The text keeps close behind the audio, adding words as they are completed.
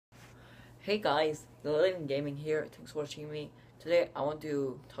Hey guys, the Living Gaming here. Thanks for watching me. Today I want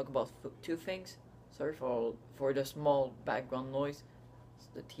to talk about two things. Sorry for the small background noise. It's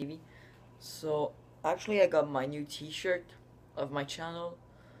the TV. So actually I got my new T-shirt of my channel.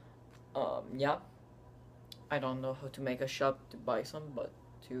 Yeah, I don't know how to make a shop to buy some, but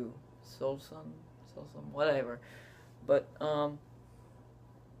to sell some, whatever. But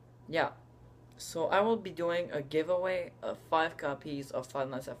yeah. So I will be doing a giveaway of 5 copies of Five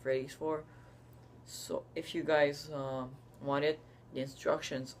Nights at Freddy's 4. So if you guys want it, the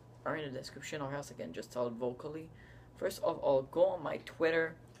instructions are in the description, or else I can just tell it vocally. First of all, go on my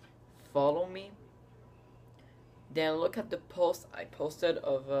Twitter, follow me, then look at the post I posted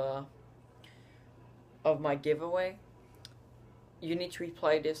of my giveaway. You need to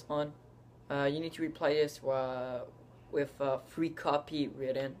reply this on. You need to reply this with a free copy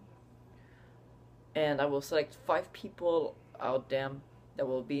written, and I will select 5 people out them that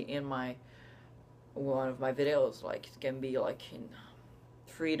will be in my one of my videos. Like it can be like in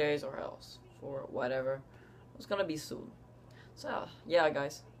 3 days or else for whatever. It's gonna be soon. So yeah,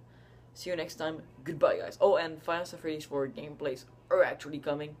 guys. See you next time. Goodbye, guys. Oh, and Final Fantasy Freddy's 4 gameplays are actually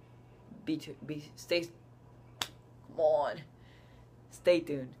coming. Stay. Come on. Stay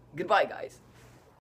tuned. Goodbye, guys.